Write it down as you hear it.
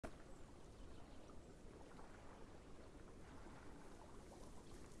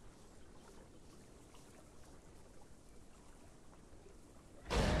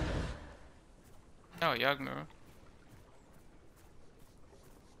Oh, Yagmur.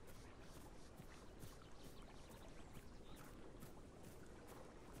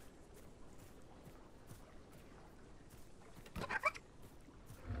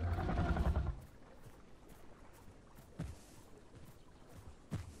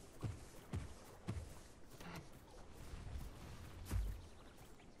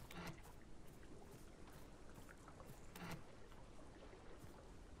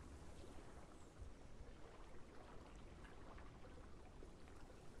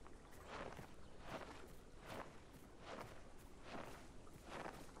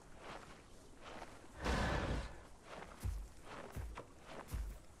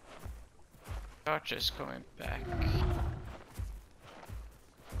 Archer's coming back.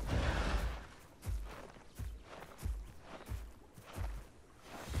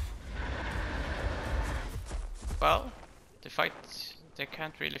 Well, they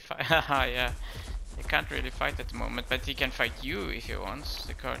can't really fight. Haha, yeah. They can't really fight at the moment, but he can fight you if he wants,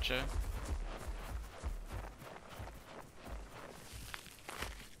 the Archer.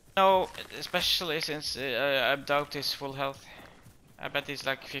 No, especially since I doubt his full health. I bet he's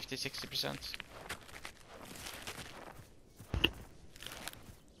like 50-60%.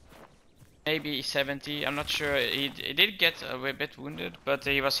 Maybe 70, I'm not sure. He did get a bit wounded, but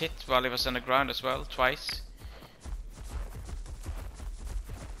he was hit while he was on the ground as well, twice.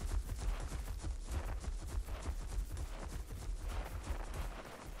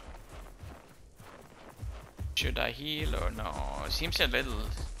 Should I heal or no? It seems a little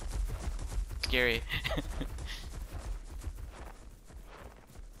scary.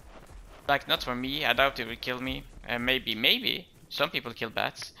 Like, not for me, I doubt it would kill me. Maybe. Some people kill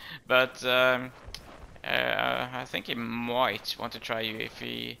bats. But I think he might want to try you if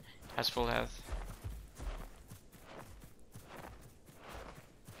he has full health.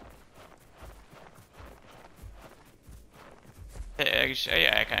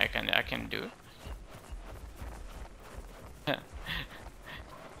 Yeah, I can do it.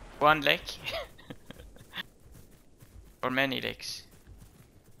 One lick. Or many licks.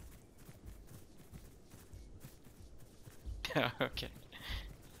 Okay.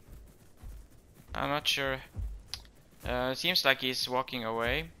 I'm not sure. Seems like he's walking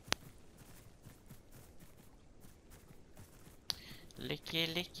away.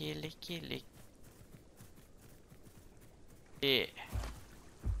 Licky, licky, licky, lick. Yeah.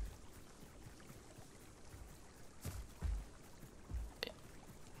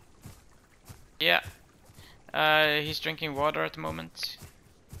 Yeah. He's drinking water at the moment.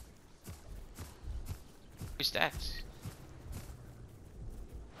 Who's that?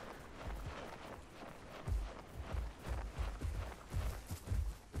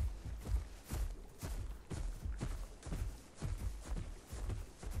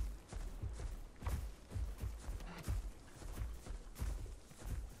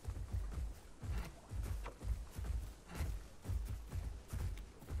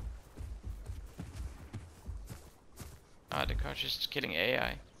 Ah, the card is killing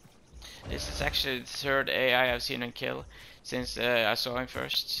AI. This is actually the third AI I've seen him kill since I saw him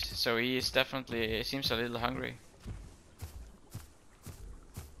first. So he is definitely, he seems a little hungry.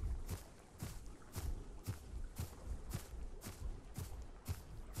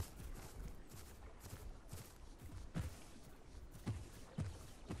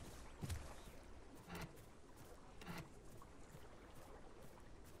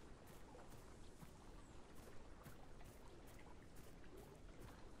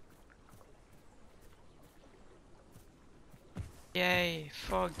 Yay,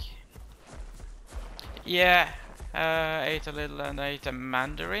 fog. Yeah, ate a little and I ate a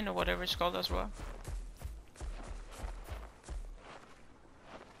mandarin or whatever it's called as well.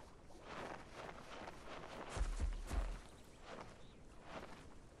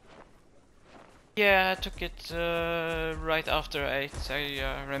 Yeah, I took it right after I ate.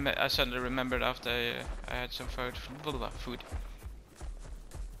 I suddenly remembered after I had some food. Food.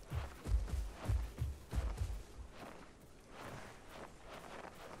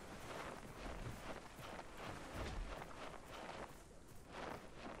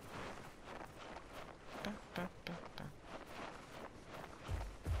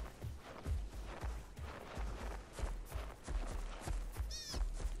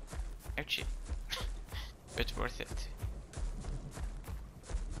 Ouchie. But worth it.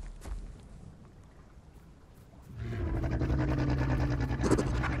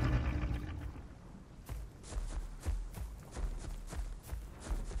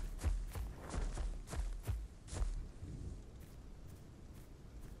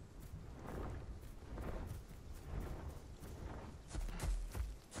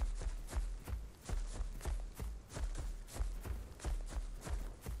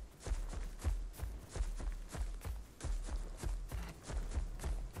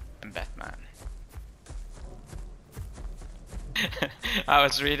 I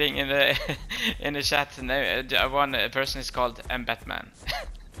was reading in the in the chat, and one person is called M Batman.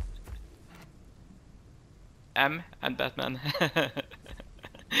 M and Batman.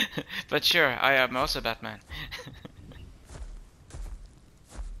 But sure, I am also Batman.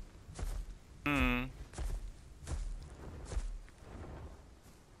 Hmm.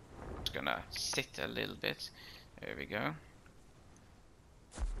 Just gonna sit a little bit. There we go.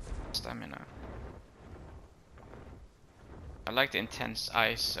 Stamina. I like the intense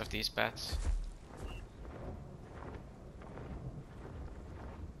eyes of these bats.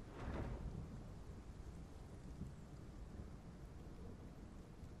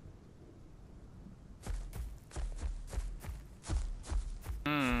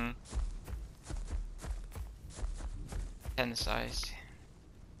 Hmm. Intense eyes.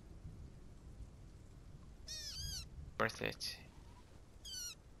 Worth it.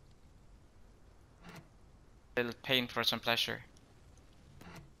 Little pain for some pleasure.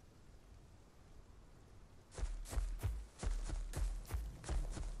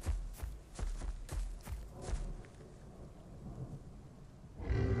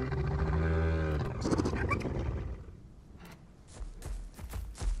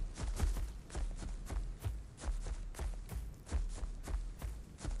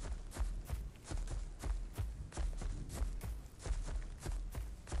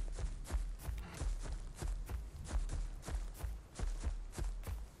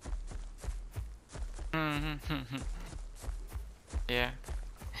 Yeah.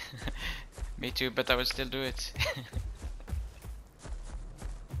 Me too, but I will still do it.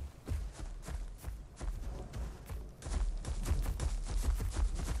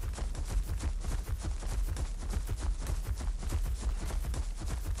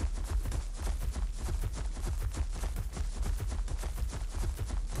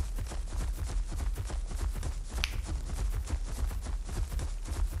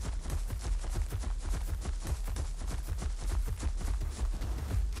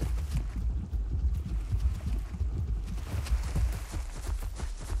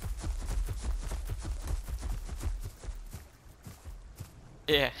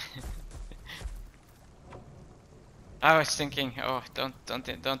 Yeah. I was thinking, oh, don't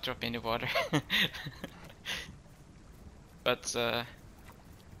drop in the water. But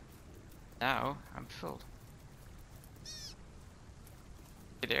now I'm full.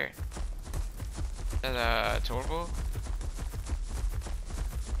 Hey there. Is that a turbo?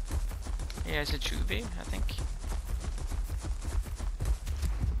 Yeah, it's a Chubby, I think.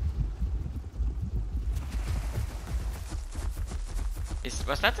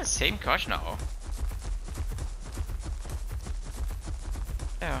 Was that the same card now?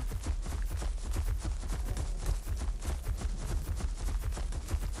 Yeah.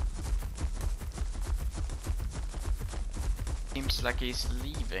 Seems like he's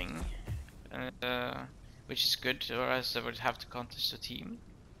leaving, which is good, or else I would have to contest a team.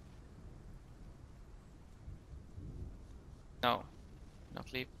 No,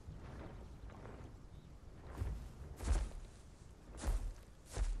 not leave.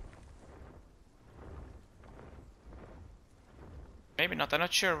 Maybe not. I'm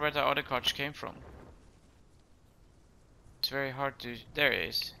not sure where the other cards came from. It's very hard to. There he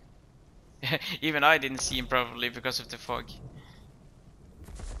is. Even I didn't see him probably because of the fog.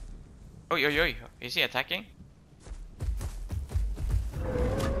 Oi, oi, oi. Is he attacking?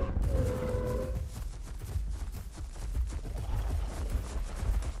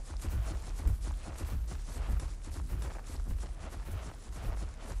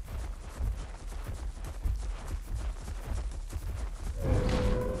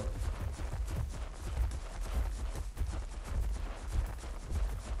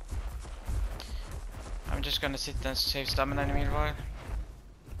 I'm just gonna sit and save stamina in the meanwhile.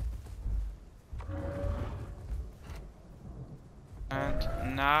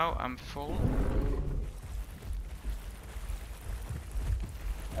 And now I'm full.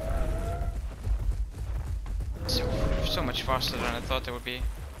 So much faster than I thought it would be.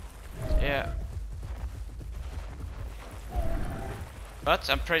 Yeah. But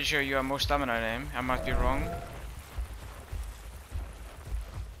I'm pretty sure you have more stamina than him. I might be wrong.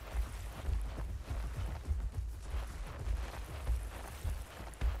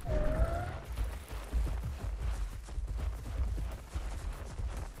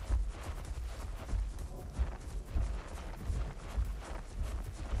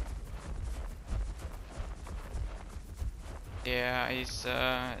 Yeah, he's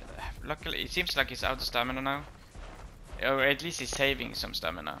luckily it seems like he's out of stamina now. Or at least he's saving some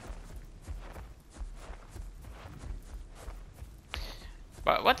stamina.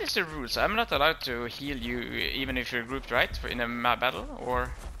 But what is the rules? I'm not allowed to heal you even if you're grouped, right? In a battle,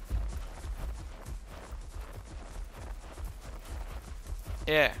 or?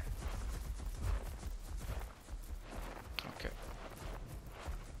 Yeah. Okay.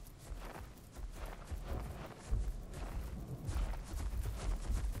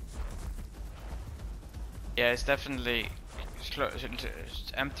 Yeah, it's definitely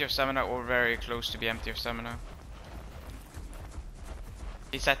empty of stamina or very close to be empty of stamina.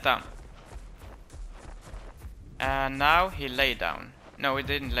 He sat down. And now he lay down. No, he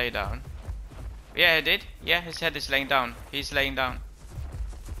didn't lay down. Yeah, he did. Yeah, his head is laying down. He's laying down.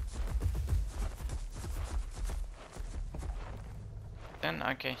 Then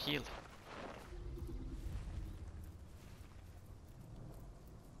I can heal.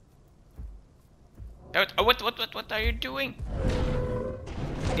 Oh, what are you doing?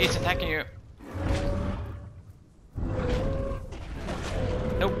 He's attacking you.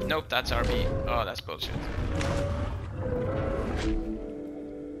 Nope, nope, that's RB. Oh, that's bullshit.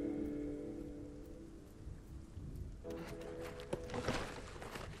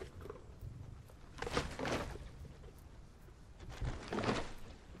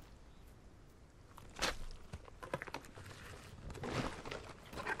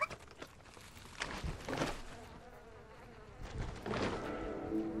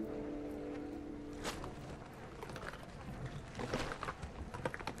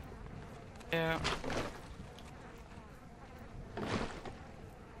 Yeah.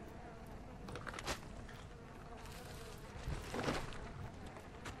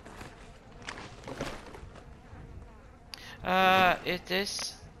 It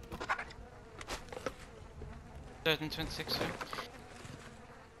is 1326.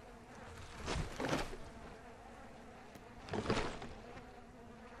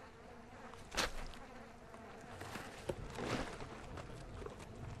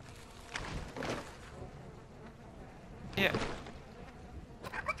 Yeah.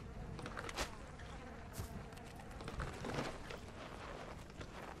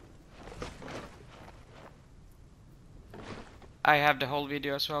 I have the whole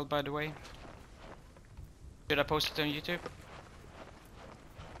video as well, by the way. Should I post it on YouTube?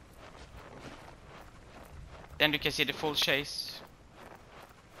 Then you can see the full chase.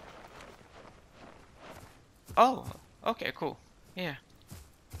 Oh, okay, cool. Yeah.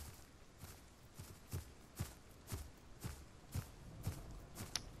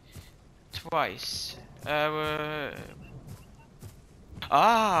 Twice.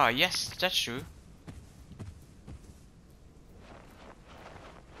 Ah, yes, that's true.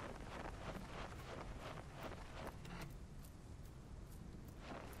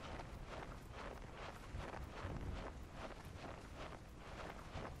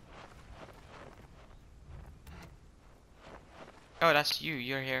 Oh, that's you.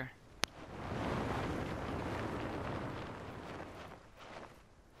 You're here.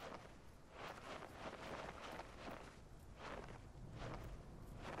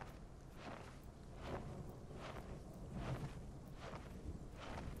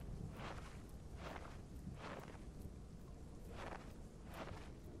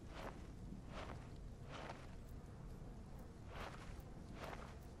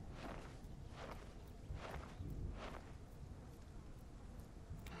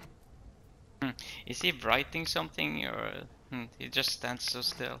 Is he writing something or he just stands so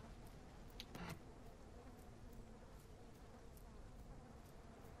still?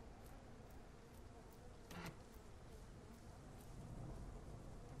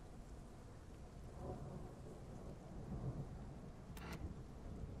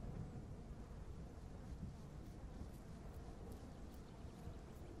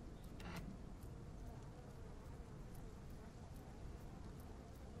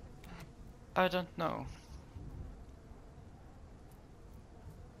 I don't know.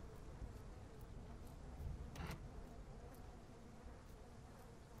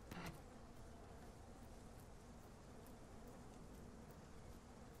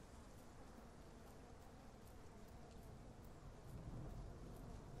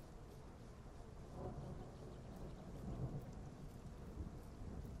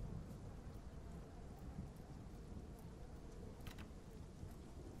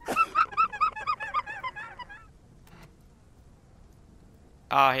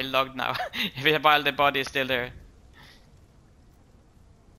 Ah, he logged now. While the body is still there.